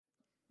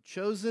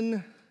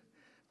Chosen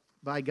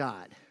by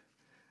God.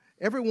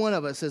 Every one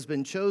of us has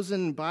been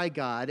chosen by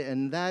God,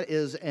 and that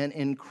is an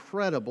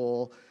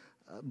incredible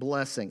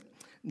blessing.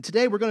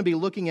 Today we're going to be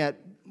looking at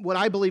what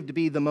I believe to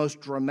be the most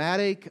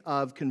dramatic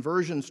of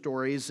conversion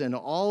stories in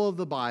all of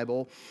the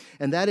Bible,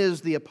 and that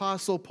is the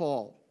Apostle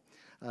Paul.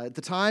 At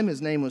the time,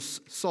 his name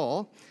was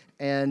Saul,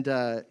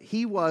 and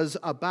he was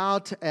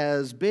about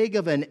as big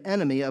of an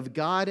enemy of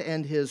God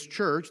and his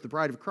church, the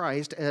bride of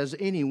Christ, as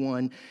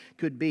anyone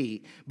could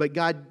be. But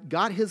God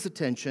got his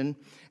attention,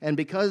 and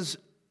because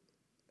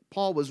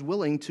Paul was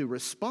willing to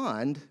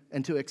respond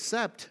and to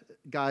accept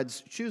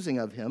God's choosing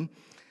of him,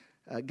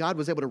 God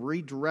was able to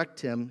redirect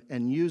him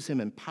and use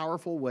him in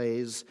powerful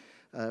ways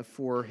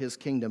for his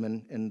kingdom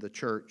and the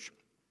church.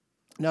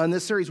 Now, in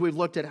this series, we've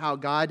looked at how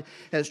God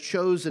has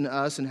chosen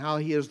us and how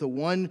he is the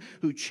one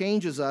who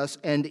changes us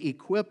and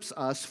equips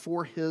us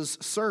for his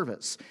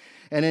service.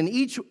 And in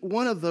each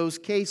one of those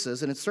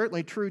cases, and it's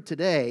certainly true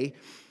today,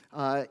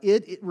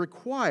 it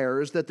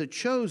requires that the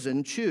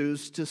chosen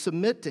choose to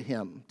submit to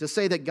him. To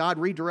say that God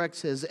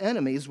redirects his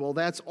enemies, well,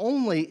 that's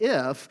only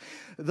if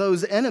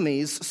those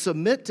enemies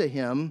submit to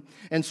him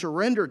and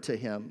surrender to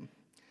him.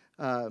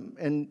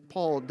 And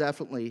Paul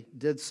definitely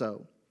did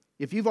so.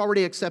 If you've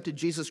already accepted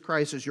Jesus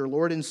Christ as your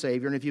Lord and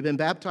Savior, and if you've been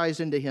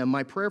baptized into him,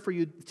 my prayer for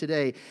you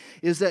today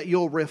is that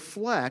you'll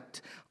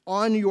reflect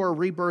on your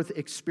rebirth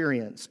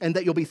experience and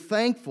that you'll be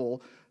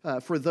thankful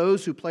for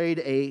those who played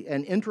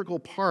an integral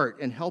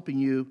part in helping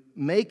you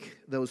make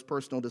those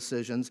personal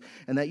decisions,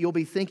 and that you'll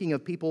be thinking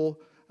of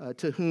people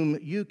to whom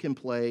you can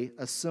play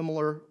a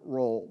similar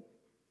role.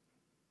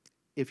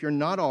 If you're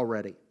not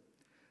already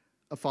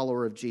a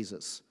follower of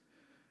Jesus,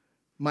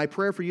 my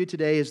prayer for you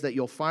today is that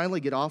you'll finally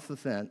get off the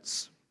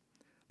fence,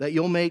 that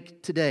you'll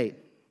make today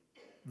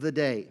the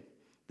day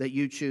that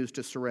you choose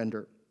to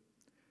surrender.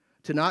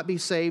 To not be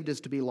saved is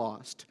to be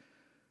lost.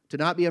 To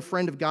not be a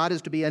friend of God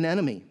is to be an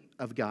enemy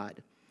of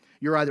God.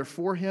 You're either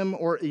for him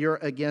or you're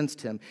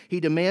against him. He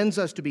demands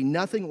us to be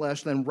nothing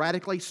less than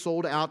radically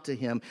sold out to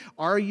him.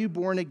 Are you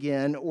born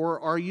again or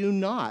are you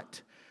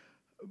not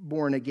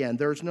born again?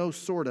 There's no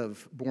sort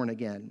of born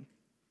again.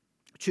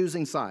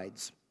 Choosing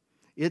sides.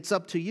 It's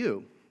up to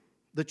you,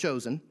 the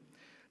chosen,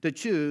 to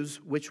choose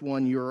which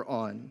one you're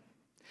on.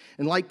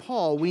 And like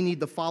Paul, we need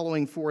the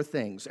following four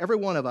things. Every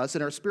one of us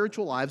in our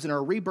spiritual lives, in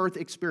our rebirth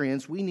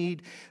experience, we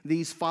need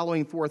these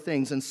following four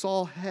things. And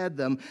Saul had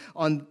them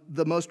on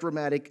the most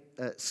dramatic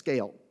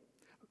scale.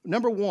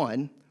 Number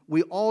one,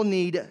 we all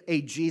need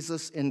a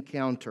Jesus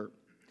encounter.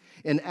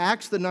 In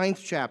Acts, the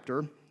 9th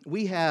chapter,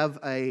 we have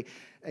a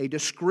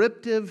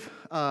descriptive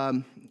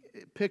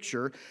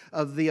picture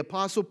of the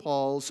Apostle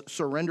Paul's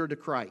surrender to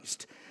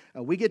Christ.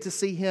 We get to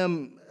see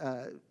him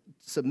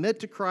submit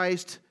to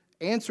Christ,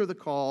 answer the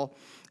call,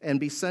 and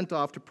be sent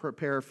off to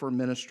prepare for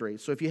ministry.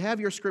 So if you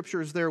have your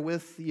scriptures there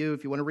with you,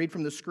 if you want to read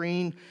from the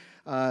screen,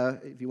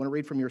 if you want to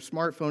read from your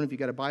smartphone, if you've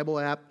got a Bible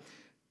app,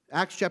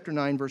 Acts chapter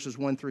 9, verses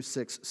 1 through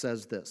 6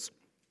 says this.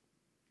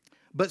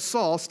 But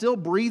Saul, still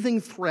breathing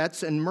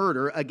threats and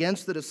murder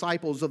against the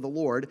disciples of the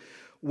Lord,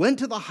 went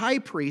to the high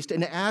priest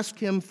and asked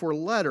him for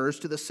letters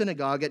to the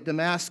synagogue at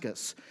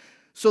Damascus,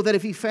 so that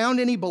if he found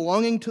any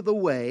belonging to the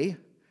way,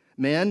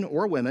 men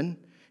or women,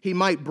 he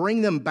might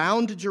bring them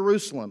bound to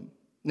Jerusalem.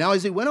 Now,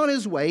 as he went on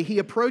his way, he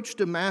approached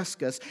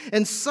Damascus,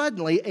 and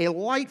suddenly a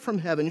light from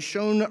heaven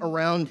shone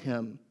around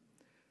him.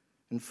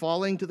 And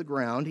falling to the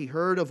ground, he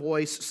heard a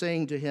voice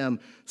saying to him,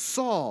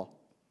 Saul,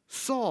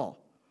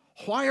 Saul,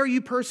 why are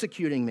you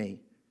persecuting me?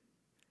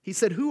 He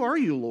said, Who are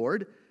you,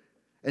 Lord?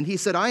 And he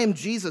said, I am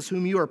Jesus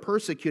whom you are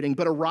persecuting,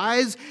 but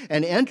arise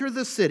and enter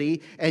the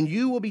city, and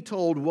you will be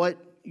told what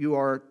you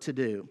are to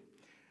do.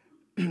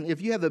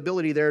 If you have the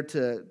ability there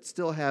to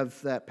still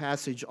have that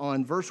passage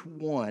on, verse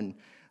 1,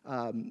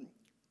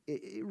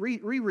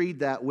 reread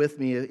that with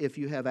me if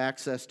you have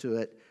access to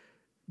it.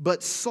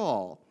 But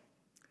Saul,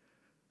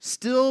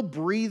 still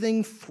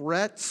breathing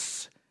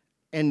threats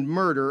and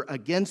murder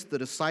against the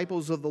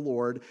disciples of the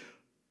Lord,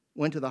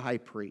 went to the high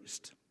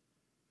priest.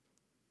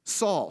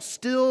 Saul,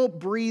 still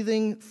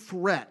breathing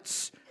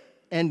threats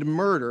and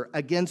murder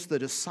against the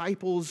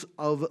disciples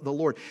of the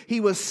Lord. He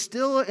was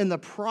still in the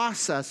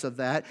process of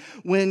that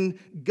when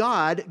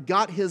God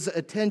got his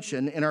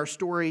attention in our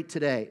story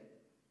today.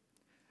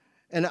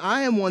 And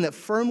I am one that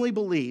firmly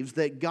believes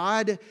that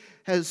God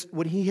has,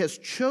 when he has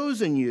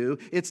chosen you,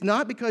 it's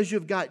not because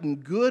you've gotten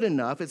good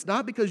enough, it's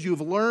not because you've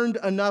learned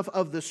enough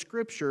of the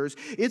scriptures,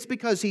 it's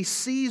because he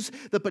sees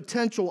the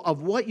potential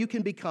of what you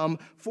can become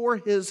for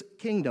his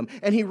kingdom.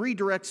 And he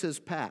redirects his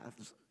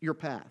path, your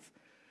path.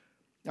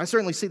 I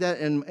certainly see that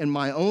in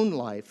my own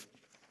life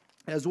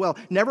as well.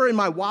 Never in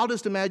my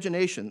wildest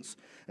imaginations,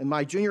 in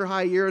my junior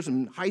high years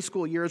and high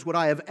school years, would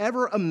I have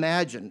ever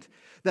imagined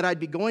that I'd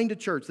be going to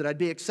church, that I'd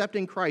be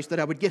accepting Christ, that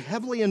I would get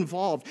heavily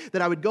involved,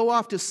 that I would go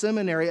off to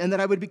seminary, and that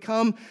I would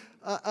become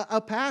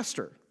a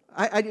pastor.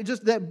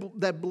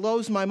 That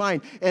blows my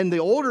mind. And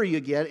the older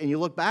you get and you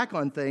look back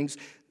on things,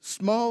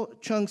 small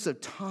chunks of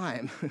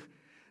time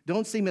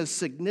don't seem as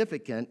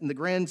significant in the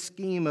grand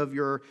scheme of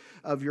your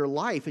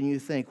life. And you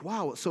think,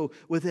 wow, so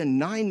within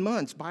 9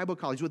 months, Bible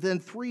college, within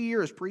 3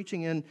 years,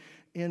 preaching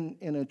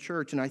in a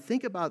church. And I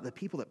think about the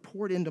people that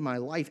poured into my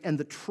life and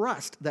the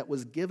trust that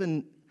was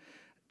given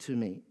to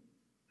me.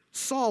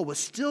 Saul was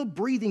still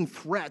breathing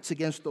threats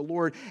against the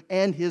Lord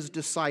and his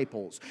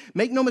disciples.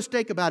 Make no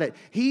mistake about it.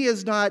 He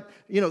is not,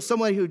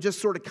 someone who just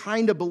sort of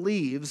kind of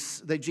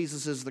believes that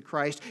Jesus is the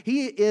Christ.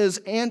 He is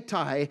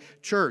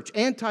anti-church,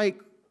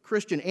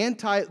 anti-Christian,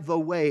 anti-the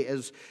way,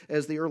 as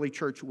the early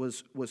church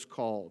was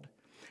called.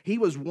 He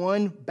was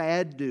one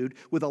bad dude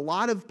with a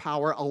lot of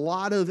power, a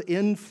lot of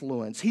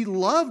influence. He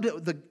loved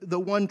the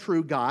one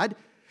true God.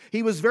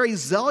 He was very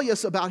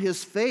zealous about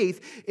his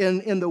faith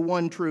in the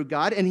one true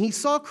God, and he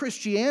saw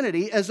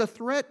Christianity as a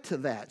threat to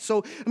that.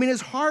 So,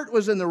 his heart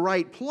was in the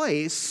right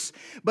place,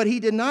 but he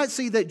did not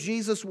see that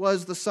Jesus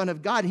was the Son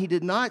of God. He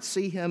did not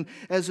see him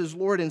as his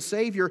Lord and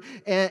Savior,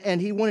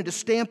 and he wanted to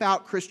stamp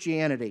out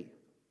Christianity.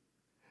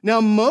 Now,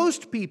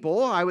 most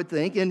people, I would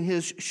think, in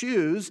his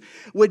shoes,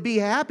 would be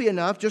happy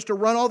enough just to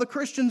run all the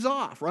Christians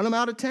off, run them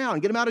out of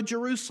town, get them out of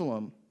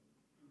Jerusalem.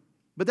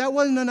 But that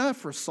wasn't enough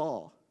for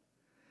Saul.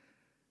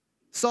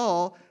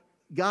 Saul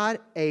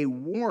got a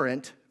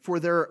warrant for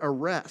their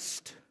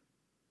arrest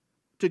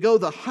to go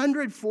the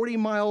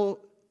 140-mile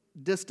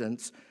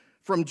distance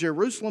from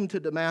Jerusalem to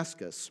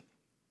Damascus,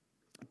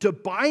 to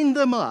bind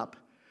them up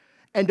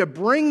and to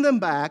bring them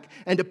back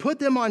and to put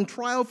them on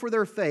trial for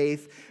their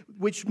faith,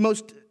 which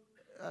most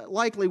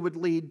likely would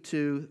lead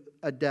to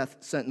a death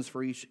sentence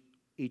for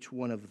each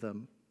one of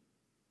them.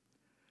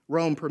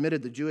 Rome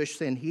permitted the Jewish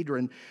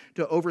Sanhedrin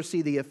to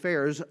oversee the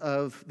affairs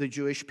of the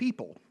Jewish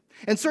people.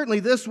 And certainly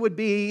this would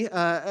be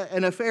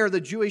an affair of the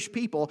Jewish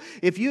people.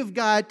 If you've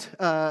got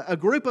a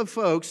group of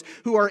folks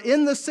who are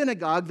in the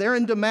synagogue there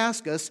in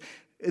Damascus,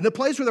 in the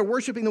place where they're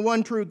worshiping the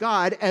one true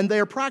God, and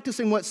they're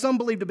practicing what some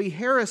believe to be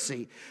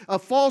heresy, a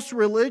false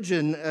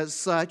religion as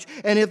such,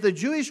 and if the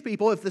Jewish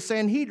people, if the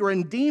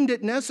Sanhedrin deemed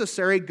it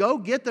necessary, go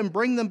get them,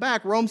 bring them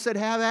back, Rome said,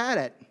 have at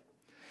it.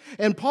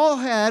 And Paul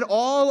had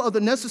all of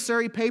the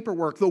necessary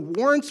paperwork, the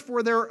warrants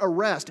for their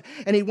arrest,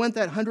 and he went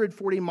that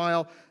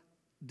 140-mile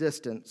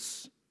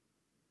distance.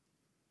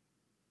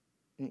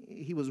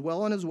 He was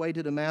well on his way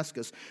to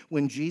Damascus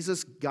when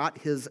Jesus got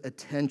his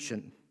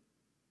attention.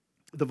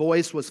 The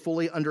voice was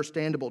fully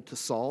understandable to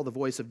Saul, the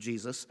voice of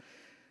Jesus,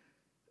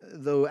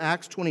 though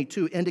Acts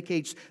 22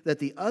 indicates that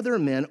the other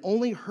men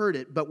only heard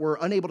it but were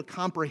unable to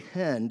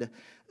comprehend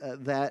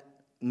that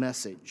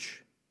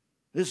message.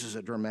 This is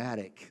a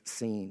dramatic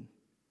scene.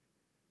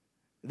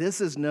 This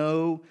is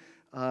no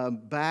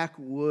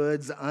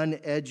backwoods,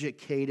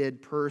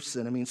 uneducated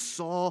person.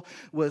 Saul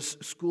was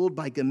schooled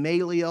by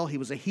Gamaliel. He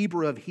was a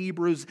Hebrew of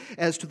Hebrews.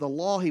 As to the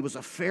law, he was a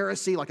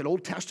Pharisee, like an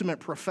Old Testament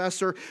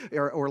professor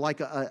or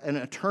like an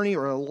attorney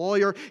or a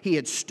lawyer. He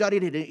had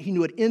studied it. He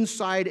knew it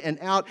inside and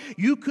out.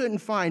 You couldn't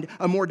find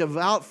a more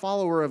devout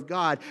follower of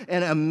God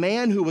and a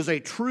man who was a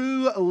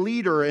true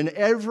leader in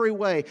every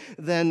way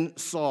than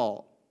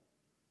Saul.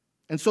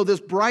 And so this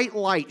bright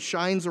light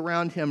shines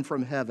around him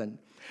from heaven.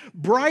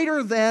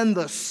 Brighter than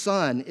the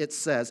sun, it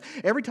says.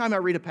 Every time I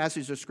read a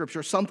passage of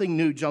Scripture, something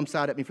new jumps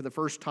out at me for the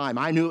first time.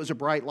 I knew it was a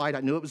bright light. I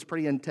knew it was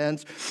pretty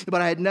intense.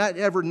 But I had not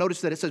ever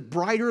noticed that it says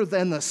brighter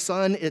than the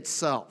sun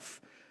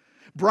itself.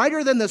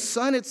 Brighter than the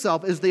sun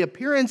itself is the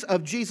appearance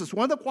of Jesus.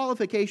 One of the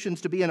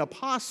qualifications to be an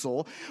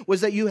apostle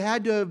was that you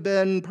had to have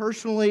been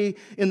personally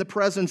in the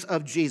presence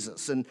of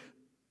Jesus. And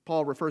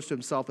Paul refers to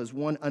himself as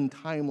one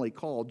untimely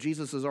called.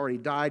 Jesus has already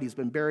died. He's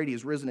been buried.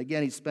 He's risen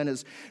again. He's spent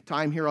his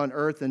time here on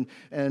earth,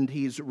 and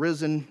he's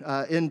risen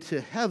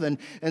into heaven.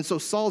 And so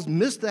Saul's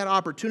missed that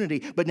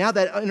opportunity, but now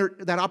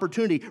that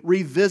opportunity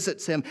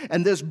revisits him,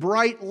 and this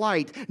bright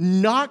light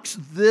knocks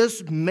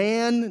this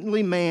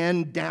manly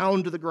man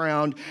down to the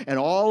ground and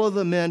all of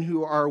the men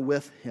who are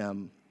with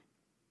him.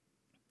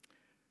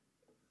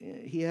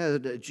 He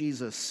had a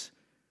Jesus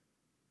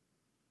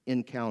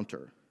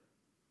encounter.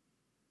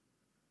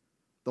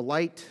 The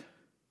light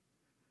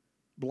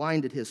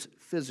blinded his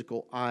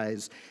physical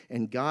eyes,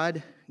 and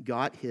God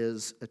got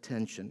his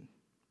attention.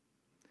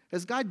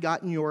 Has God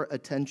gotten your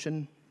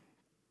attention?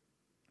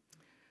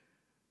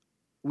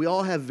 We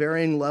all have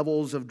varying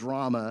levels of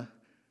drama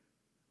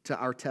to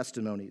our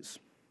testimonies.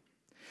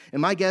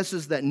 And my guess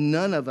is that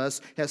none of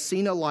us has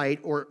seen a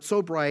light or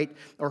so bright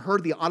or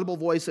heard the audible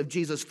voice of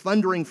Jesus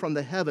thundering from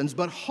the heavens,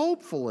 but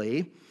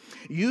hopefully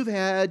you've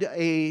had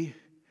a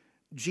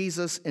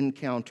Jesus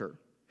encounter.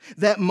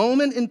 That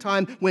moment in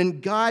time when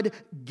God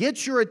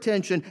gets your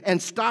attention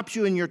and stops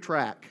you in your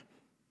track.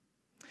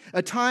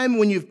 A time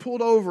when you've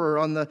pulled over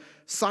on the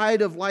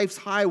side of life's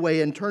highway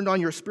and turned on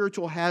your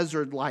spiritual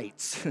hazard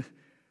lights.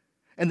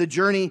 And the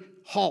journey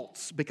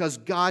halts because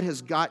God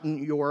has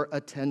gotten your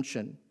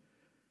attention.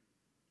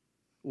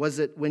 Was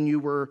it when you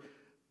were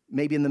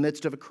maybe in the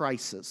midst of a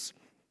crisis?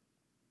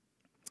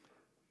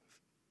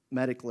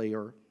 Medically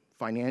or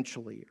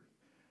financially, or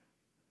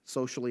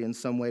socially in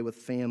some way with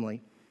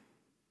family?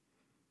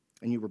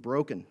 And you were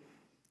broken,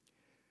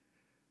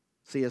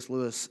 C.S.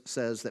 Lewis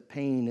says that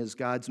pain is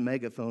God's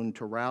megaphone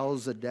to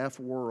rouse a deaf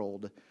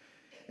world.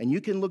 And you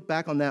can look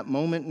back on that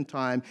moment in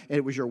time, and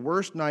it was your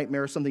worst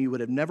nightmare, something you would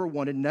have never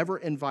wanted, never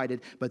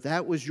invited, but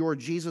that was your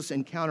Jesus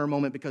encounter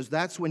moment, because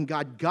that's when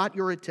God got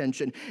your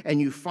attention and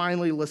you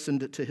finally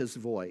listened to his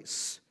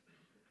voice.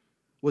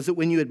 Was it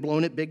when you had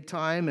blown it big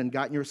time and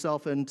gotten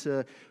yourself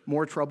into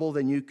more trouble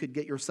than you could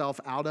get yourself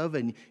out of,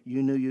 and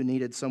you knew you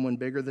needed someone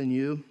bigger than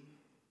you?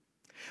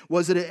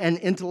 Was it an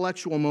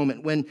intellectual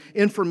moment when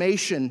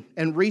information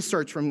and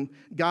research from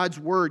God's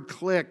word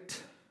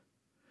clicked?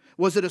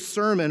 Was it a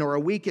sermon or a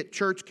week at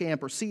church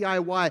camp or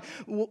CIY?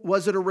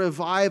 Was it a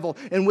revival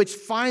in which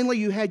finally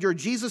you had your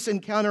Jesus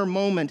encounter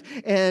moment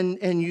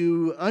and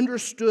you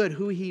understood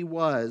who he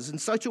was in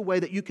such a way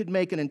that you could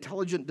make an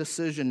intelligent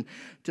decision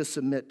to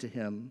submit to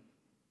him?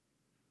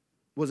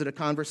 Was it a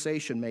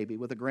conversation maybe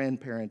with a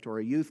grandparent or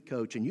a youth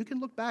coach? And you can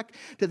look back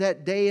to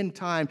that day and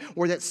time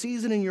or that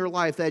season in your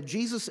life, that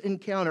Jesus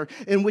encounter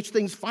in which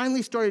things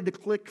finally started to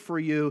click for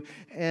you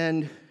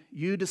and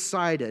you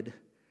decided,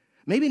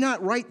 maybe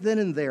not right then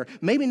and there,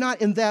 maybe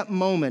not in that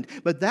moment,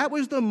 but that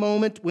was the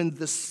moment when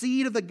the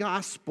seed of the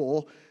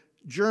gospel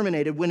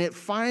germinated, when it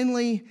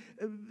finally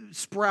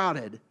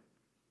sprouted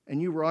and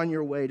you were on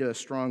your way to a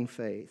strong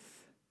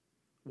faith.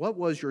 What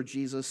was your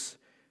Jesus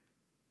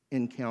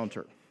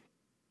encounter?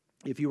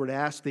 If you were to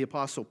ask the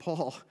Apostle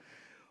Paul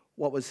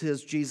what was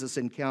his Jesus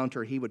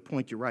encounter, he would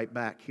point you right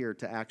back here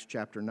to Acts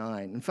chapter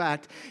 9. In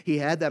fact, he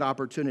had that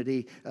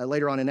opportunity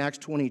later on in Acts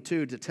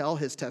 22 to tell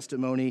his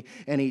testimony,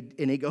 and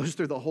he goes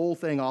through the whole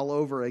thing all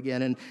over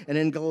again. And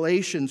in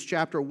Galatians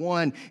chapter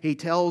 1, he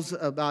tells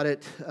about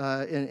it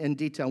in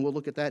detail, and we'll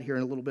look at that here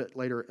in a little bit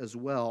later as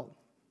well.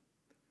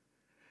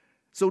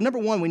 So number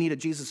one, we need a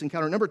Jesus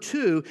encounter. Number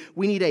two,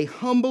 we need a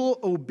humble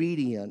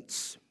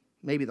obedience,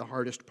 maybe the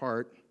hardest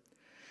part.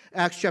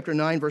 Acts chapter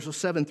 9, verses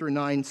 7 through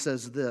 9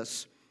 says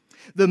this: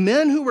 "The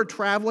men who were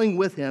traveling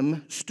with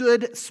him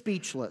stood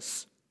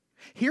speechless,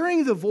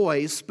 hearing the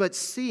voice, but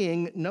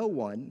seeing no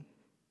one.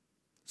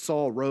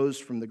 Saul rose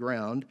from the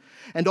ground,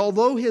 and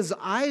although his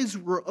eyes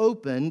were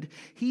opened,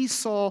 he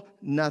saw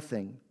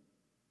nothing.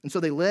 And so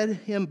they led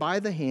him by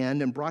the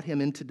hand and brought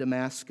him into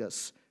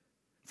Damascus.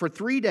 For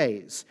 3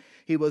 days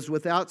he was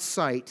without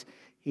sight.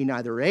 He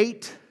neither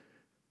ate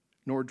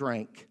nor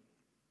drank."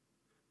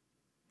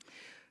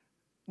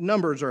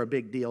 Numbers are a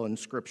big deal in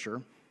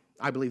Scripture.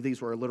 I believe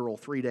these were a literal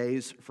 3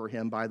 days for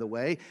him, by the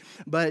way.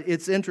 But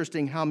it's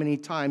interesting how many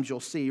times you'll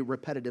see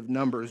repetitive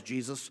numbers.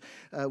 Jesus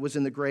was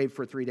in the grave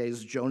for 3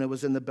 days. Jonah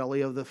was in the belly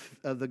of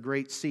the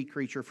great sea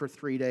creature for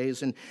 3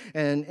 days.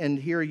 And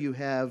here you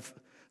have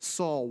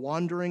Saul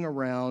wandering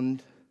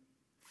around,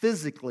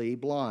 physically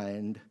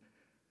blind,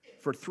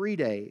 for 3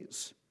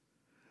 days.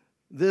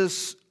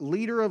 This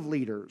leader of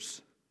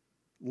leaders,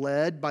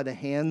 led by the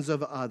hands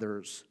of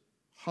others,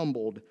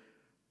 humbled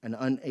and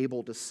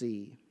unable to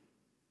see.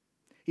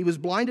 He was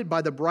blinded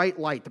by the bright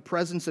light, the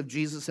presence of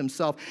Jesus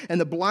himself, and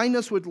the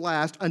blindness would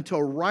last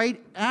until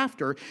right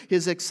after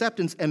his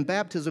acceptance and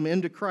baptism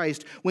into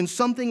Christ, when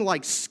something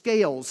like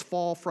scales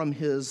fall from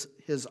his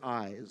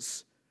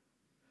eyes.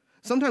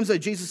 Sometimes a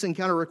Jesus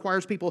encounter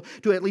requires people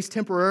to at least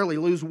temporarily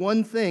lose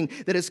one thing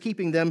that is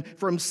keeping them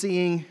from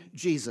seeing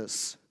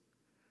Jesus.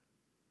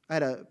 I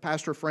had a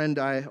pastor friend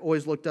I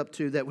always looked up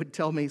to that would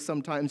tell me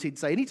sometimes, he'd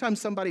say, anytime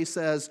somebody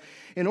says,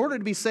 in order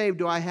to be saved,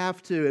 do I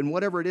have to, and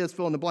whatever it is,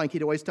 fill in the blank,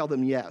 he'd always tell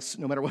them yes,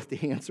 no matter what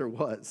the answer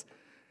was.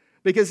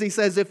 Because he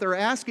says if they're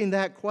asking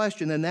that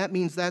question, then that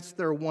means that's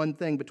their one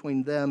thing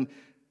between them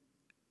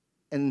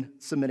and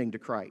submitting to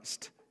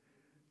Christ.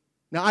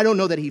 Now, I don't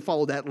know that he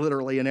followed that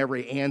literally in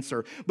every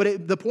answer,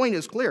 but the point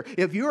is clear.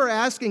 If you're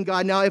asking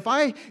God, now, if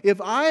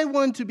I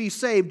want to be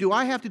saved, do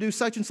I have to do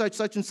such and such,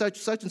 such and such,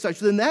 such and such?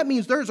 Then that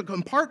means there's a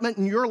compartment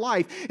in your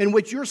life in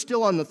which you're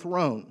still on the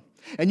throne.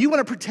 And you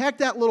want to protect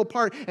that little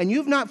part, and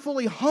you've not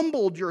fully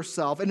humbled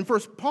yourself. And for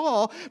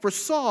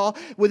Saul,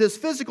 with his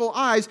physical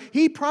eyes,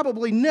 he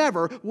probably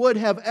never would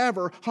have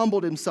ever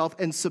humbled himself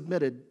and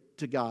submitted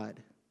to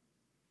God.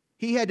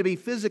 He had to be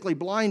physically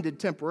blinded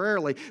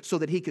temporarily so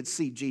that he could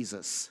see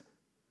Jesus.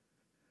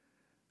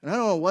 And I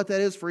don't know what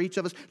that is for each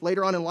of us.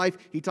 Later on in life,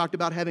 he talked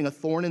about having a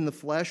thorn in the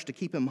flesh to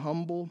keep him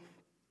humble.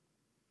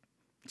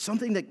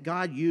 Something that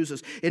God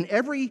uses. In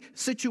every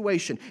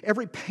situation,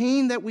 every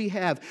pain that we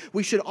have,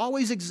 we should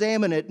always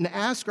examine it and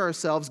ask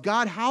ourselves,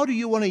 God, how do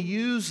you want to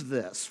use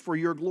this for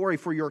your glory,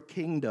 for your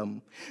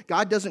kingdom?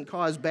 God doesn't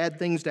cause bad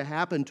things to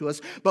happen to us,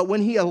 but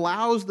when he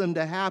allows them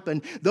to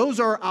happen, those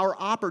are our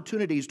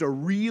opportunities to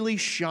really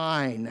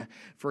shine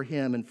for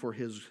him and for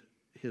his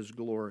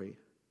glory.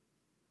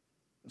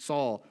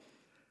 Saul,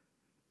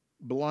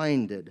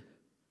 blinded,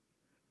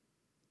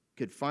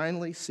 could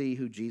finally see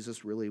who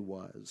Jesus really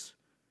was.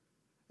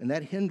 And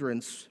that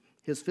hindrance,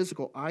 his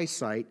physical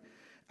eyesight,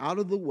 out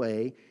of the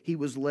way, he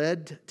was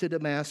led to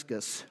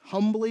Damascus,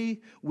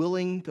 humbly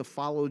willing to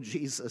follow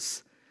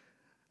Jesus.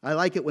 I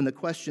like it when the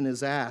question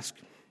is asked,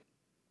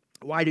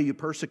 "Why do you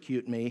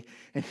persecute me?"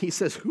 And he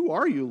says, "Who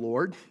are you,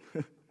 Lord?"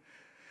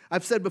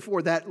 I've said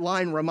before, that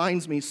line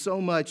reminds me so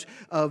much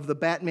of the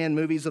Batman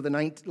movies of the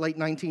late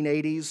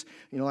 1980s.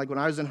 You know, like when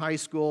I was in high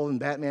school and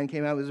Batman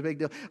came out, it was a big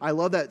deal. I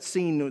love that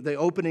scene, the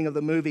opening of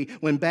the movie,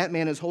 when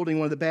Batman is holding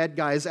one of the bad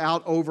guys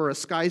out over a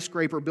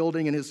skyscraper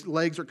building and his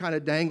legs are kind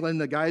of dangling.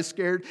 The guy's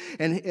scared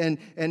and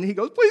he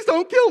goes, "Please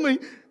don't kill me."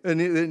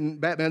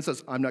 And Batman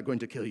says, "I'm not going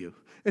to kill you."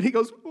 And he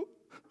goes,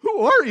 "Who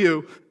are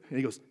you?" And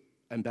he goes,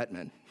 "I'm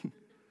Batman.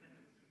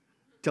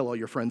 Tell all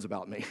your friends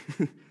about me."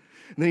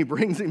 And then he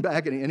brings him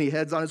back and he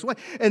heads on his way.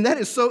 And that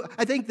is so,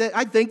 I think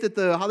that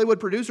the Hollywood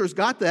producers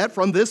got that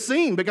from this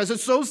scene because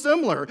it's so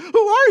similar.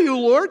 "Who are you,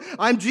 Lord?"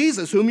 "I'm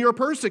Jesus, whom you're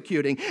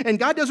persecuting." And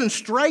God doesn't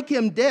strike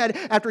him dead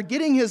after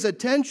getting his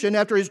attention,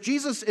 after his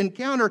Jesus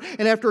encounter,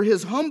 and after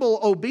his humble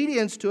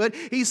obedience to it.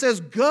 He says,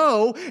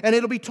 "Go, and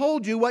it'll be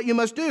told you what you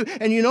must do."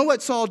 And you know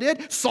what Saul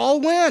did?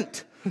 Saul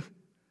went.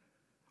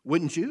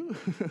 Wouldn't you?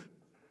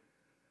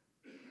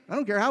 I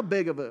don't care how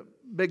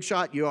big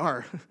shot you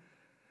are.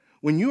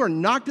 When you are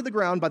knocked to the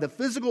ground by the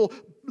physical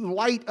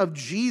light of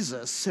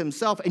Jesus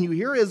himself and you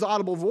hear his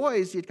audible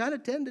voice, you kind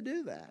of tend to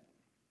do that.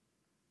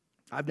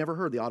 I've never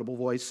heard the audible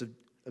voice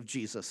of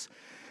Jesus.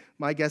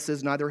 My guess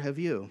is neither have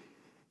you.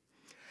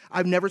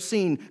 I've never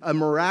seen a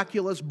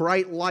miraculous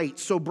bright light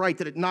so bright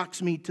that it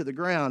knocks me to the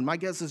ground. My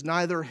guess is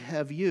neither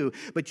have you.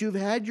 But you've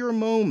had your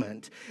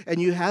moment, and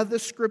you have the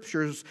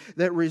scriptures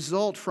that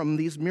result from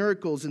these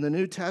miracles in the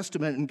New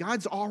Testament, and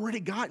God's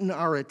already gotten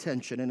our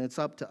attention, and it's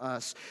up to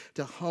us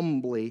to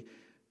humbly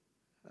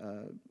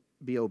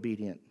be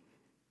obedient.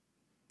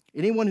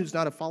 Anyone who's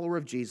not a follower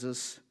of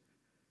Jesus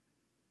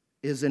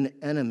is an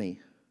enemy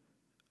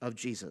of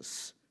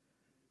Jesus.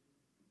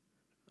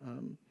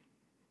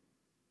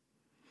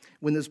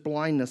 When this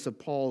blindness of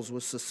Paul's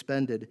was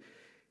suspended,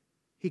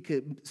 he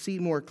could see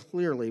more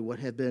clearly what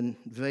had been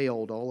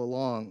veiled all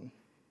along.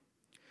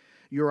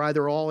 You're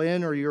either all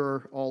in or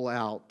you're all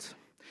out.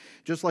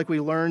 Just like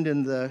we learned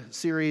in the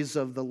series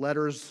of the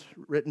letters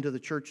written to the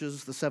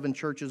churches, the 7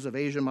 churches of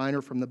Asia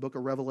Minor from the book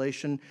of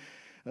Revelation,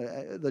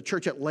 the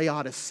church at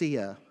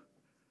Laodicea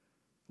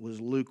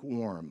was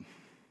lukewarm.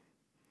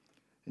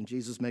 And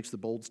Jesus makes the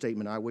bold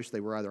statement, "I wish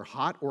they were either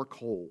hot or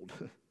cold.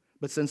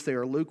 But since they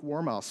are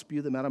lukewarm, I'll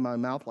spew them out of my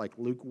mouth like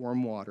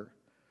lukewarm water."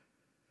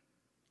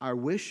 I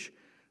wish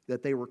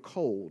that they were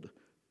cold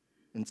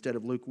instead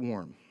of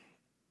lukewarm.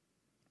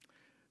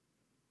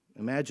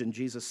 Imagine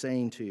Jesus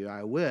saying to you,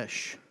 "I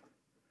wish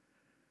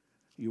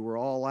you were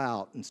all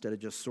out instead of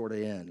just sort of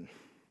in."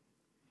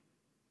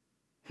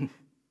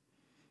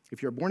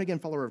 If you're a born-again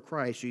follower of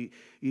Christ, you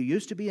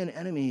used to be an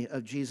enemy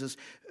of Jesus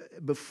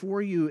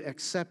before you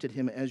accepted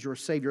him as your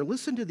Savior.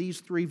 Listen to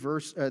these three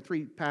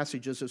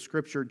passages of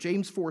Scripture.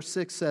 James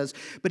 4:6 says,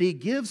 "But he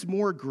gives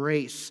more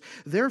grace.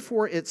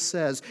 Therefore it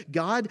says,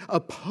 God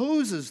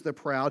opposes the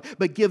proud,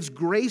 but gives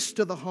grace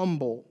to the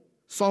humble."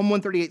 Psalm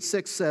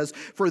 138:6 says,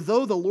 "For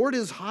though the Lord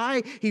is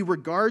high, he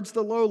regards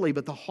the lowly,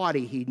 but the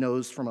haughty he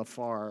knows from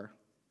afar."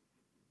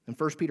 And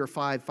 1 Peter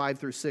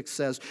 5:5-6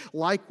 says,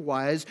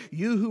 "Likewise,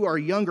 you who are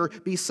younger,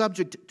 be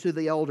subject to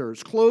the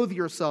elders. Clothe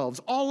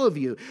yourselves, all of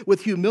you,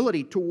 with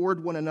humility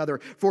toward one another.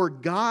 For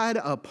God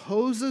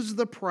opposes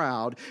the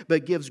proud,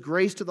 but gives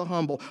grace to the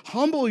humble.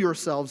 Humble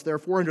yourselves,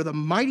 therefore, under the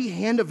mighty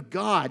hand of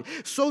God,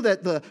 so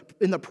that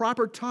in the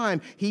proper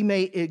time he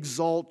may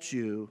exalt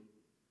you."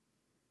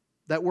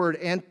 That word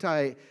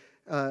taceti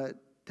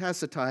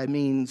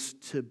means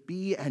to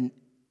be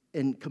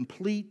in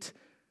complete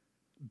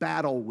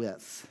battle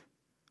with,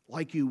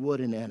 like you would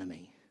an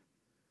enemy.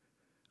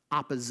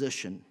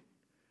 Opposition.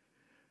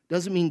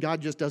 Doesn't mean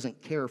God just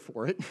doesn't care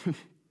for it.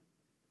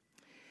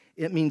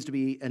 It means to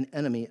be an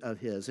enemy of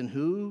his. And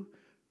who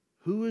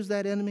is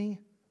that enemy?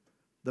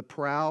 The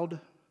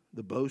proud,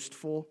 the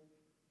boastful,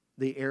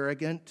 the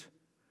arrogant,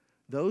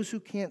 those who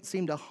can't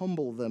seem to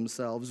humble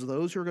themselves,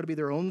 those who are going to be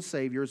their own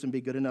saviors and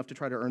be good enough to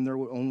try to earn their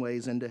own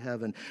ways into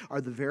heaven,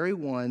 are the very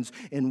ones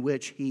in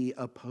which he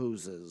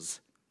opposes.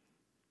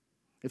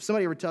 If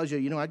somebody ever tells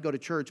you, I'd go to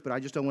church, but I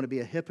just don't want to be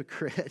a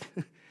hypocrite,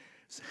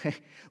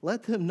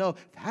 let them know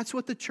that's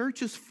what the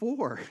church is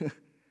for.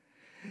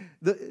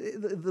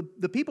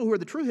 The people who are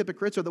the true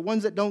hypocrites are the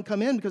ones that don't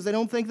come in because they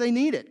don't think they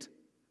need it.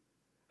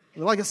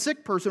 They're like a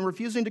sick person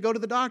refusing to go to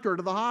the doctor or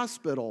to the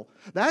hospital.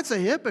 That's a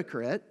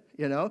hypocrite.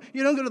 You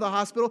don't go to the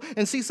hospital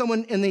and see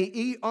someone in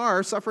the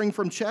ER suffering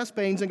from chest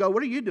pains and go,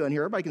 "What are you doing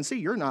here? Everybody can see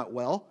you're not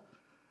well."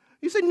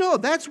 You say, no,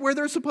 that's where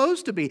they're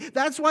supposed to be.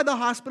 That's why the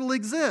hospital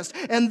exists.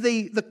 And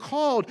the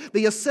called,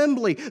 the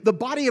assembly, the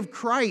body of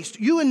Christ,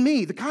 you and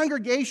me, the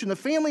congregation, the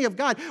family of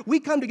God,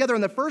 we come together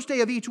on the first day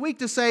of each week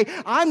to say,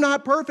 "I'm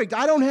not perfect.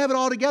 I don't have it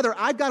all together.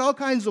 I've got all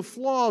kinds of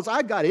flaws.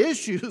 I've got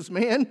issues,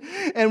 man."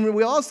 And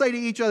we all say to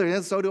each other,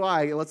 and so do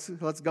I, let's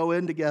go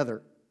in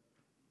together.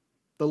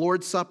 The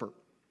Lord's Supper.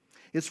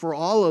 It's for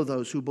all of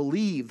those who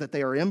believe that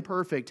they are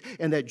imperfect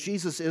and that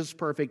Jesus is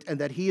perfect and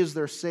that he is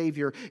their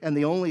Savior and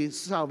the only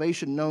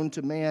salvation known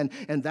to man.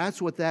 And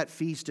that's what that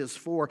feast is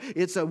for.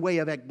 It's a way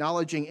of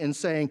acknowledging and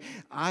saying,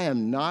 "I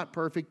am not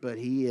perfect, but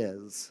he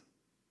is.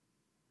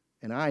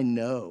 And I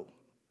know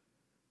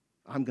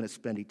I'm going to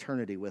spend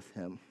eternity with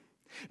him.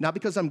 Not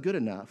because I'm good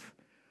enough,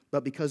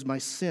 but because my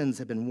sins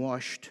have been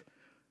washed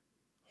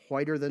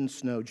whiter than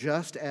snow,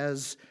 just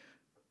as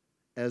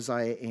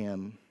I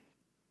am.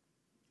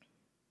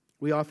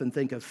 We often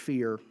think of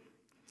fear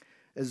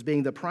as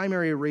being the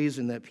primary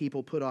reason that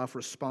people put off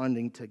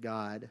responding to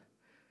God.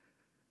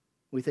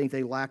 We think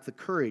they lack the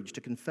courage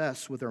to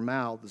confess with their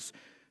mouths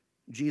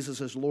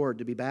Jesus is Lord,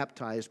 to be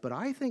baptized, but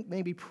I think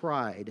maybe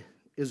pride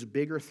is a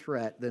bigger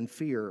threat than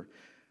fear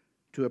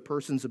to a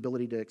person's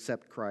ability to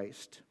accept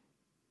Christ.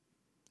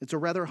 It's a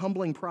rather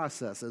humbling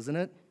process, isn't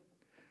it?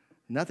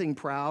 Nothing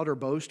proud or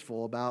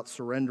boastful about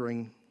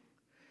surrendering.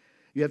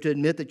 You have to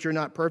admit that you're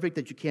not perfect,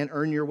 that you can't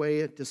earn your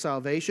way to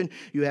salvation.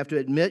 You have to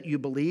admit you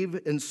believe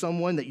in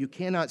someone that you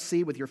cannot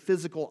see with your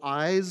physical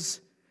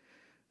eyes.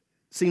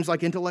 Seems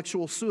like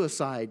intellectual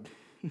suicide.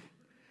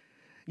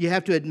 You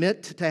have to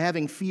admit to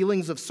having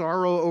feelings of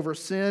sorrow over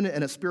sin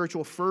and a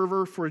spiritual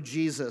fervor for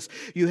Jesus.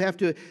 You have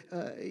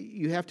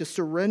to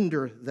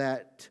surrender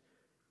that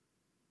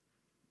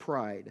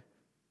pride.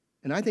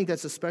 And I think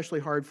that's especially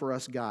hard for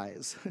us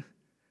guys.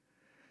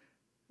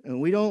 And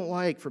we don't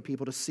like for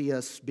people to see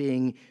us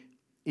being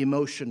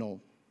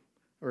emotional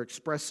or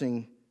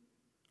expressing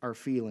our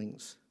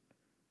feelings.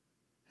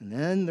 And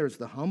then there's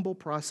the humble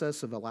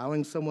process of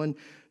allowing someone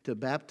to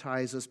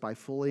baptize us by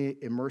fully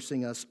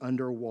immersing us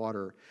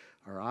underwater.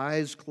 Our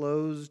eyes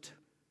closed,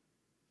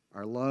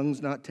 our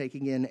lungs not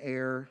taking in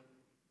air,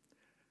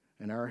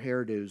 and our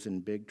hairdos in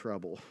big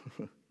trouble.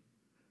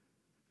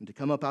 And to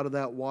come up out of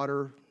that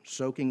water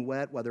soaking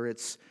wet, whether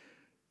it's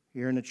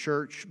here in a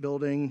church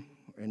building,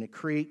 or in a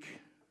creek,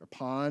 a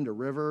pond, a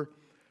river,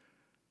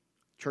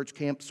 church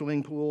camp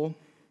swimming pool,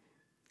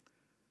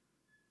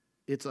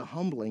 it's a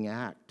humbling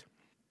act.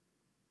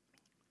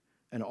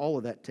 And all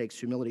of that takes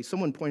humility.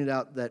 Someone pointed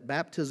out that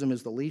baptism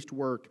is the least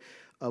work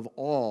of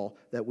all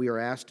that we are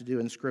asked to do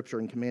in Scripture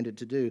and commanded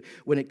to do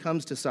when it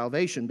comes to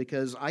salvation,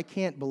 because I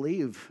can't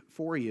believe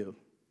for you.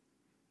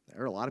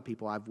 There are a lot of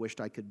people I've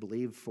wished I could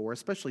believe for,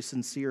 especially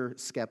sincere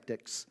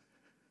skeptics.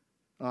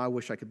 I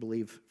wish I could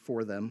believe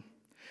for them.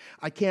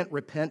 I can't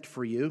repent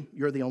for you.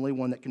 You're the only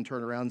one that can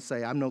turn around and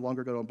say, I'm no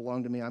longer going to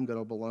belong to me. I'm going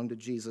to belong to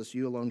Jesus.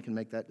 You alone can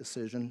make that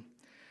decision.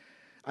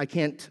 I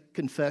can't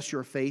confess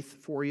your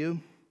faith for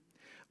you.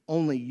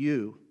 Only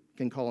you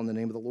can call on the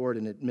name of the Lord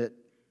and admit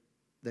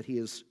that He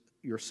is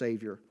your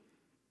Savior.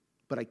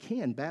 But I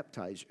can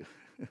baptize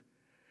you.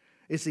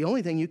 It's the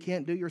only thing you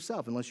can't do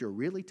yourself unless you're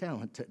really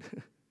talented.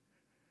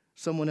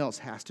 Someone else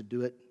has to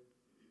do it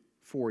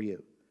for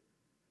you.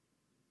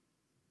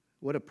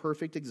 What a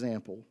perfect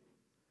example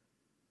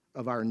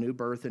of our new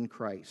birth in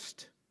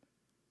Christ.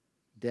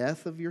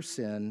 Death of your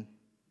sin,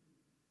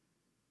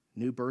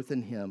 new birth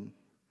in Him.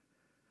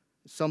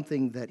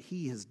 Something that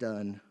He has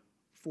done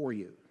for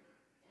you.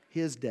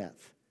 His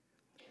death,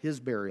 His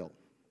burial,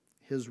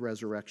 His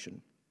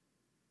resurrection.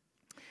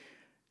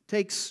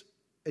 Takes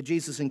a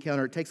Jesus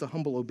encounter, it takes a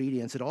humble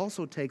obedience. It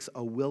also takes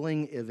a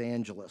willing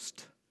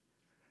evangelist.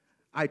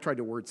 I tried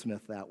to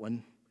wordsmith that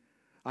one.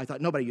 I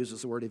thought nobody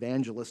uses the word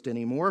evangelist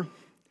anymore.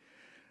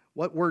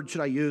 What word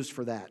should I use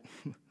for that?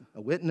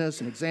 A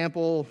witness, an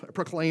example, a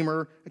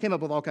proclaimer. I came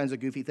up with all kinds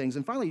of goofy things.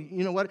 And finally,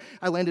 you know what?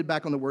 I landed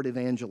back on the word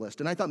evangelist.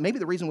 And I thought maybe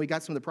the reason we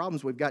got some of the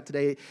problems we've got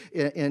today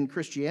in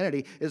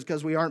Christianity is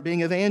because we aren't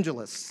being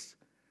evangelists.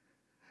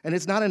 And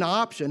it's not an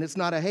option. It's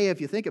not a, hey, if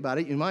you think about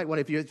it, you might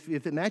want,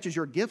 if it matches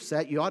your gift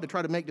set, you ought to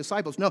try to make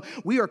disciples. No,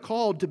 we are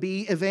called to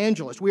be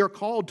evangelists. We are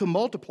called to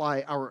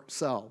multiply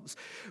ourselves.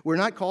 We're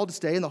not called to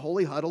stay in the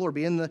holy huddle or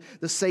be in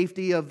the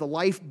safety of the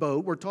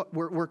lifeboat.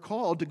 We're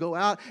called to go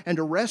out and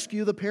to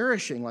rescue the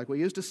perishing, like we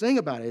used to sing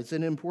about it. It's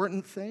an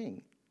important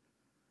thing.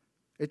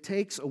 It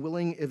takes a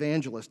willing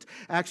evangelist.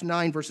 Acts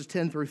 9, verses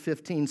 10 through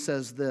 15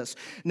 says this.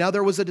 Now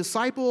there was a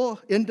disciple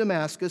in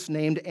Damascus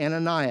named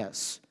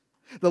Ananias.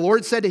 The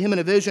Lord said to him in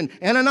a vision,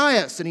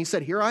 Ananias, and he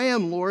said, Here I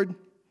am, Lord.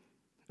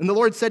 And the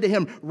Lord said to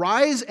him,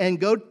 Rise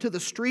and go to the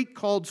street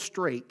called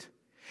Straight,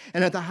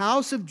 and at the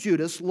house of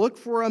Judas look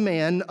for a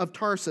man of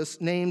Tarsus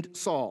named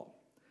Saul.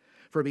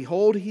 For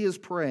behold, he is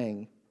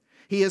praying.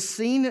 He has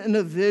seen in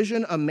a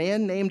vision a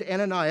man named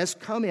Ananias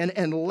come in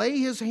and lay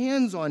his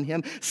hands on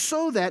him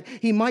so that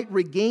he might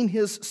regain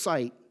his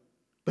sight.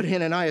 But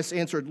Ananias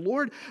answered,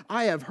 Lord,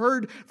 I have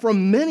heard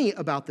from many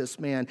about this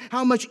man,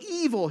 how much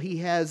evil he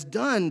has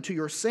done to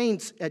your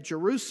saints at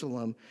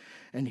Jerusalem.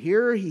 And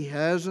here he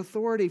has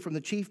authority from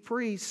the chief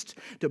priest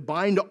to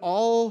bind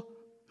all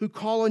who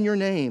call on your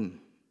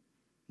name.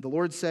 The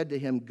Lord said to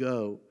him,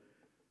 Go,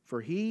 for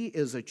he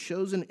is a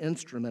chosen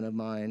instrument of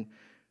mine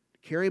to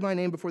carry my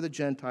name before the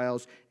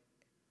Gentiles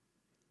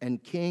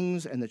and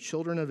kings and the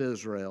children of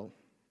Israel.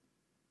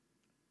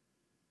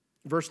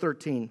 Verse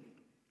 13.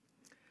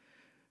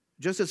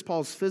 Just as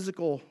Paul's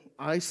physical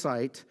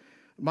eyesight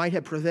might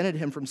have prevented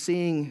him from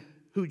seeing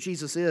who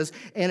Jesus is,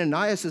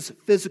 Ananias'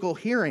 physical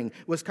hearing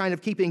was kind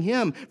of keeping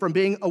him from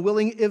being a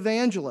willing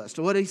evangelist.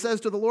 What he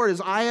says to the Lord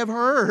is, I have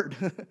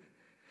heard.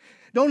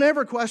 Don't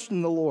ever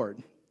question the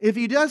Lord. If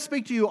he does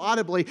speak to you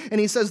audibly and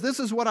he says,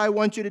 this is what I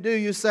want you to do,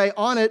 you say,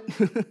 on it.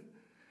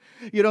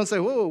 You don't say,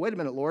 whoa, wait a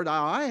minute, Lord,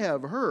 I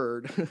have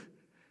heard.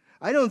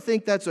 I don't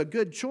think that's a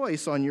good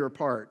choice on your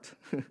part.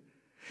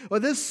 Well,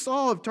 this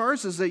Saul of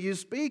Tarsus that you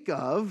speak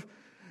of,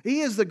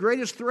 he is the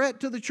greatest threat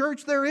to the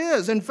church there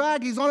is. In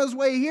fact, he's on his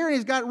way here, and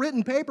he's got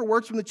written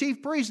paperwork from the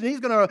chief priest, and he's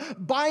going to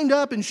bind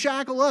up and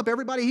shackle up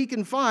everybody he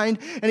can find,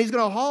 and he's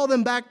going to haul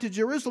them back to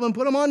Jerusalem and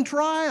put them on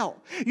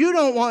trial. You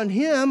don't want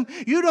him.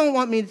 You don't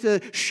want me to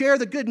share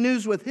the good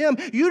news with him.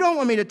 You don't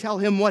want me to tell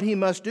him what he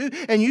must do,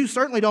 and you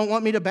certainly don't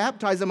want me to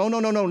baptize him. Oh, no,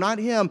 not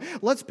him.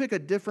 Let's pick a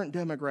different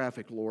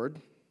demographic,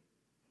 Lord.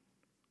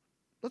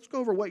 Let's go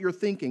over what you're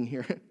thinking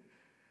here.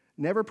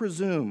 Never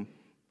presume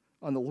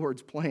on the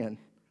Lord's plan.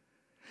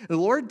 The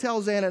Lord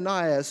tells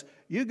Ananias,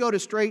 you go to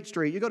Straight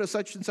Street, you go to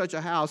such and such a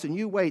house, and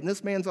you wait, and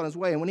this man's on his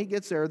way, and when he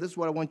gets there, this is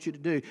what I want you to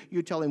do.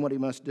 You tell him what he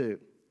must do.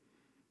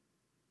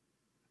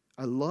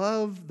 I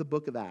love the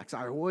book of Acts.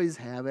 I always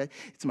have it.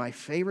 It's my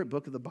favorite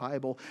book of the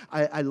Bible.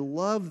 I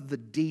love the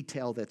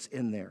detail that's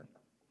in there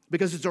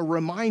because it's a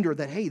reminder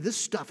that, hey, this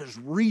stuff is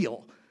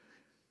real.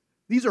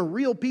 These are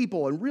real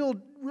people and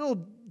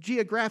real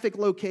geographic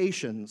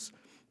locations.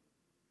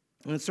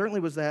 And it certainly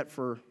was that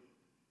for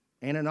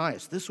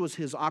Ananias. This was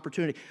his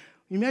opportunity.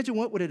 You imagine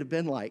what would it have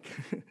been like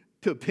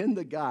to have been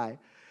the guy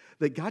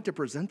that got to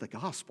present the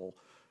gospel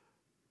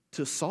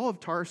to Saul of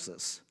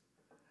Tarsus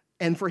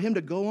and for him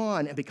to go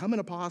on and become an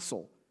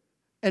apostle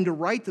and to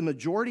write the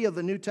majority of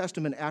the New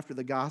Testament after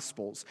the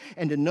Gospels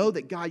and to know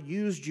that God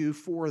used you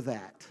for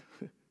that.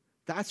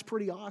 That's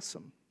pretty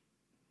awesome.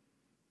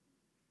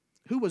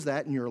 Who was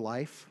that in your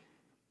life?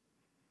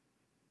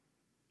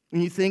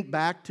 When you think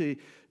back to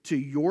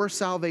your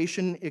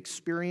salvation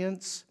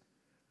experience,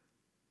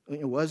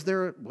 was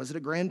it a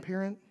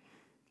grandparent?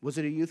 Was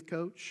it a youth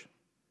coach?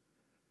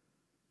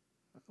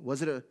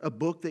 Was it a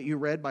book that you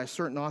read by a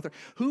certain author?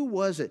 Who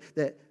was it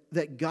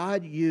that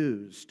God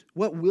used?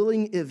 What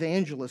willing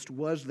evangelist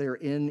was there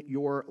in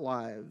your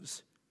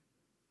lives?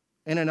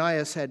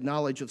 Ananias had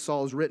knowledge of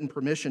Saul's written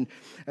permission,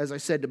 as I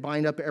said, to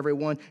bind up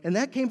everyone, and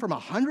that came from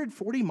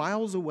 140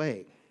 miles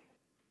away.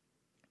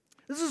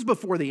 This is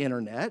before the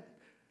internet.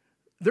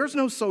 There's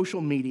no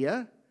social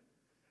media.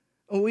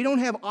 We don't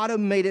have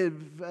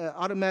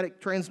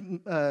automatic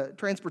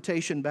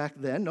transportation back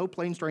then, no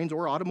planes, trains,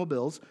 or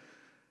automobiles.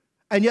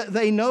 And yet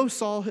they know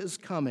Saul is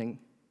coming.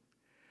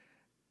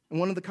 And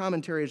one of the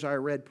commentaries I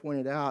read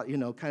pointed out,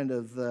 kind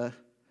of the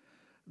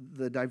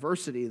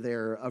diversity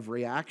there of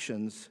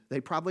reactions. They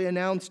probably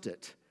announced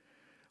it.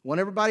 Want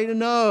everybody to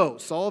know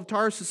Saul of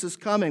Tarsus is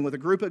coming with a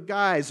group of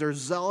guys. They're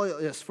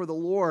zealous for the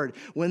Lord.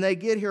 When they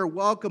get here,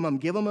 welcome them,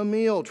 give them a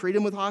meal, treat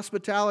them with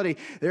hospitality.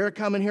 They're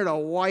coming here to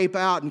wipe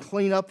out and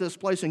clean up this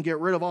place and get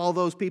rid of all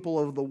those people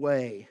of the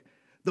way.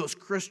 Those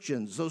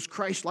Christians, those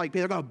Christ-like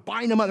people, they're going to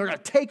bind them up, they're going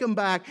to take them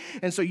back,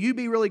 and so you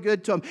be really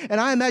good to them. And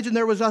I imagine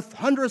there was a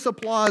thunderous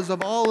applause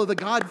of all of the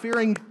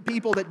God-fearing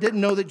people that didn't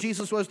know that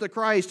Jesus was the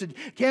Christ and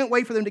can't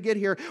wait for them to get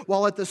here,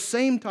 while at the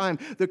same time,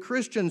 the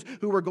Christians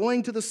who were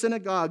going to the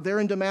synagogue there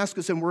in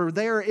Damascus and were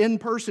there in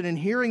person and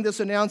hearing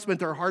this announcement,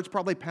 their hearts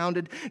probably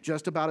pounded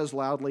just about as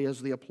loudly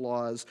as the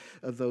applause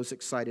of those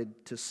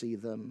excited to see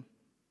them.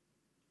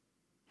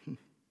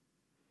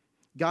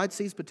 God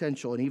sees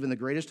potential in even the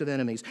greatest of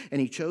enemies,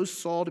 and he chose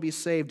Saul to be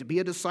saved, to be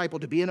a disciple,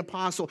 to be an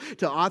apostle,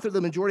 to author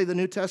the majority of the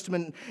New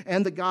Testament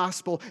and the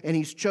gospel, and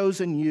he's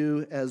chosen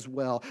you as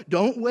well.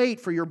 Don't wait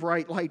for your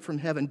bright light from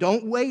heaven.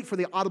 Don't wait for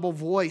the audible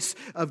voice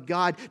of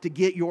God to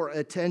get your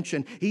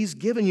attention. He's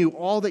given you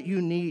all that you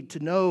need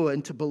to know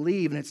and to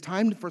believe, and it's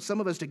time for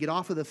some of us to get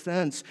off of the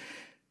fence,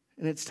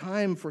 and it's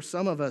time for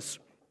some of us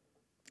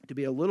to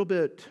be a little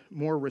bit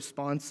more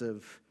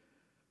responsive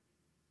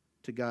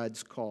to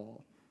God's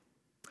call.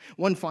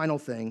 One final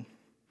thing,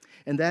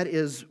 and that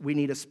is we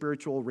need a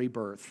spiritual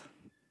rebirth.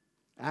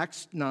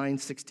 Acts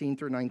 9:16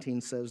 through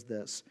 19 says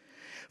this,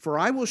 "For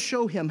I will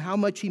show him how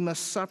much he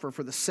must suffer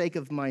for the sake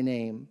of my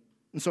name."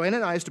 And so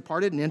Ananias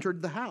departed and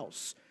entered the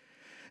house.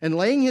 And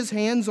laying his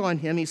hands on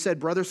him, he said,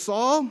 "Brother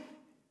Saul,"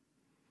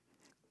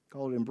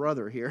 called him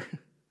brother here.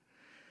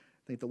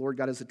 I think the Lord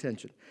got his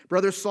attention.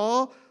 "Brother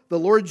Saul, the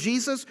Lord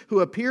Jesus,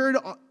 who appeared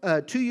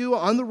to you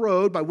on the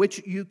road by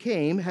which you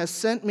came, has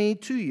sent me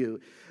to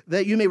you,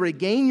 that you may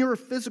regain your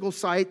physical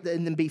sight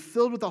and then be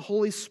filled with the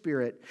Holy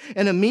Spirit."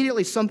 And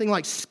immediately something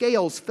like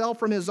scales fell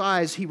from his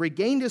eyes. He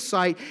regained his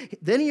sight.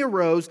 Then he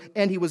arose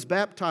and he was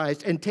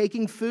baptized. And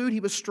taking food,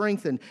 he was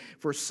strengthened.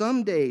 For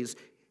some days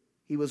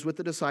he was with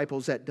the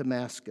disciples at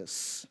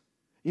Damascus.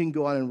 You can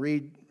go on and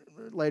read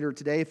later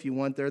today if you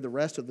want there the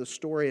rest of the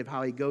story of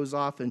how he goes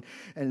off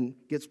and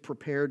gets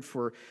prepared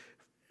for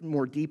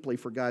more deeply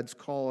for God's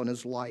call on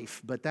his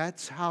life. But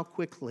that's how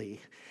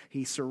quickly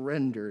he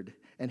surrendered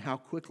and how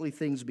quickly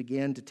things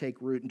began to take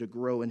root and to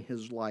grow in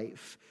his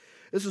life.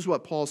 This is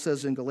what Paul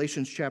says in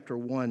Galatians chapter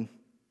 1,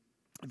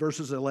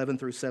 verses 11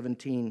 through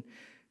 17.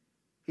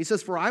 He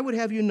says, "For I would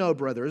have you know,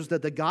 brothers,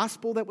 that the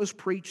gospel that was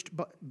preached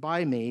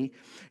by me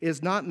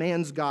is not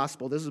man's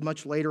gospel." This is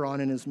much later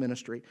on in his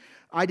ministry.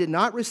 "I did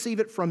not receive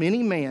it from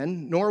any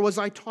man, nor was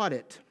I taught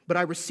it, but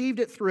I received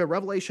it through a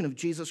revelation of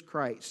Jesus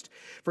Christ.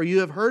 For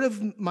you have heard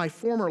of my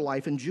former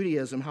life in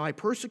Judaism, how I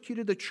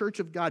persecuted the church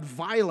of God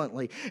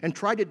violently and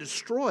tried to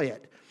destroy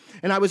it.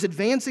 And I was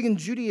advancing in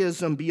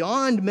Judaism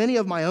beyond many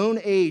of my own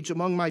age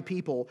among my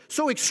people.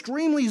 So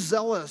extremely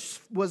zealous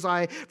was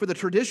I for the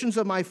traditions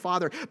of my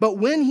father. But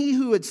when he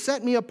who had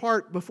set me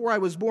apart before I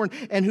was born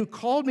and who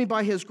called me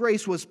by his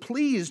grace was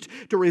pleased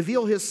to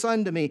reveal his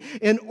Son to me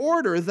in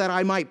order that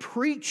I might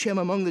preach him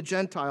among the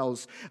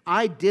Gentiles,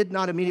 I did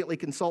not immediately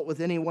consult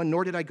with anyone,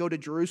 nor did I go to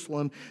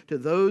Jerusalem to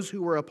those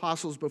who were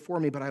apostles before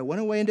me, but I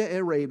went away into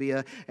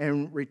Arabia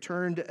and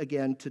returned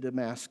again to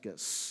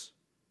Damascus.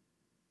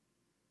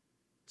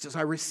 It says,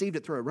 I received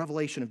it through a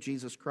revelation of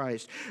Jesus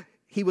Christ.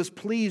 He was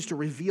pleased to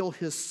reveal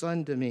his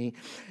Son to me,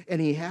 and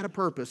he had a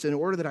purpose in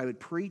order that I would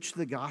preach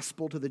the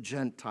gospel to the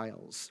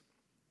Gentiles.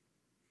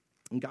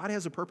 And God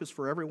has a purpose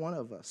for every one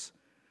of us.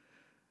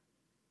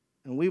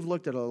 And we've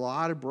looked at a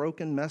lot of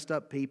broken, messed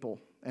up people,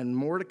 and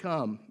more to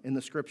come in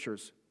the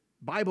Scriptures.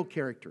 Bible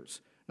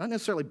characters, not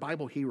necessarily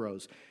Bible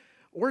heroes.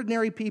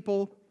 Ordinary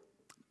people,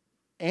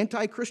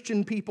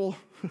 anti-Christian people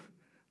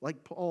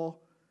like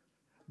Paul,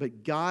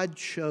 but God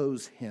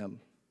chose him.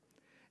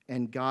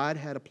 And God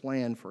had a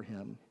plan for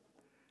him,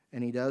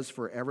 and he does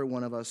for every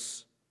one of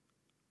us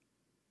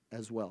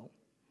as well.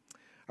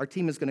 Our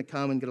team is going to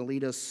come and going to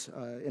lead us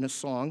in a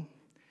song,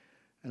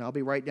 and I'll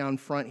be right down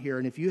front here.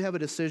 And if you have a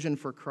decision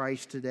for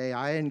Christ today,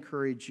 I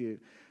encourage you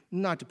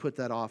not to put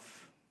that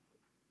off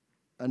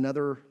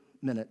another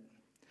minute.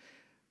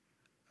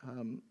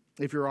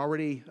 If you're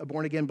already a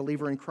born-again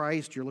believer in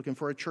Christ, you're looking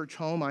for a church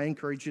home, I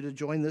encourage you to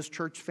join this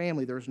church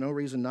family. There's no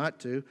reason not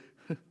to.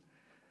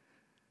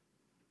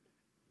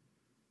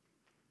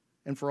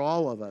 And for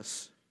all of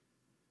us,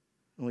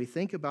 when we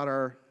think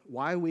about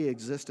why we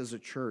exist as a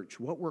church,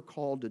 what we're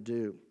called to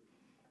do,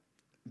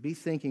 be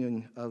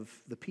thinking of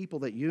the people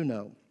that you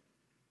know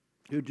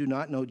who do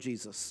not know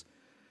Jesus.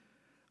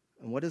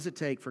 And what does it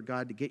take for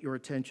God to get your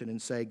attention and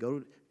say,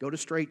 go to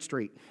Straight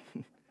Street.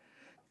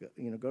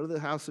 Go to the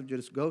house of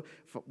Judas.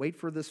 Wait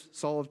for this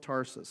Saul of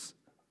Tarsus.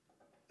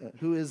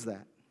 Who is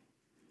that?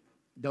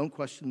 Don't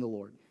question the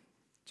Lord.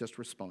 Just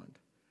respond.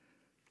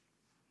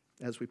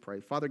 As we pray.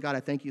 Father God, I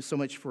thank you so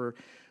much for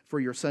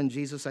your Son,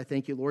 Jesus. I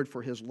thank you, Lord,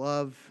 for his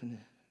love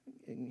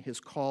and his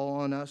call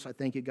on us. I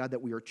thank you, God,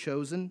 that we are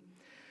chosen.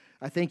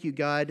 I thank you,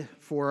 God,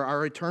 for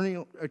our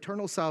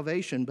eternal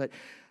salvation. But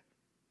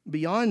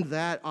beyond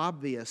that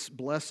obvious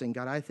blessing,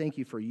 God, I thank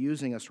you for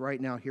using us right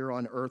now here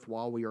on earth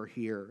while we are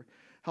here.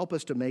 Help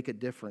us to make a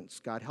difference,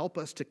 God. Help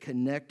us to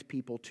connect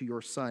people to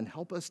your Son.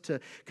 Help us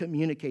to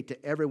communicate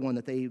to everyone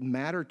that they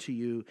matter to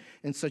you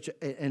in such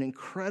an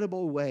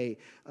incredible way,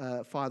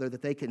 Father,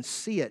 that they can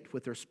see it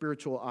with their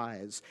spiritual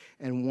eyes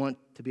and want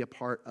to be a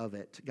part of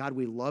it. God,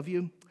 we love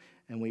you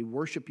and we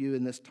worship you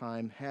in this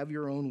time. Have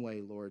your own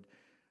way, Lord.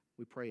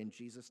 We pray in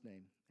Jesus'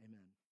 name.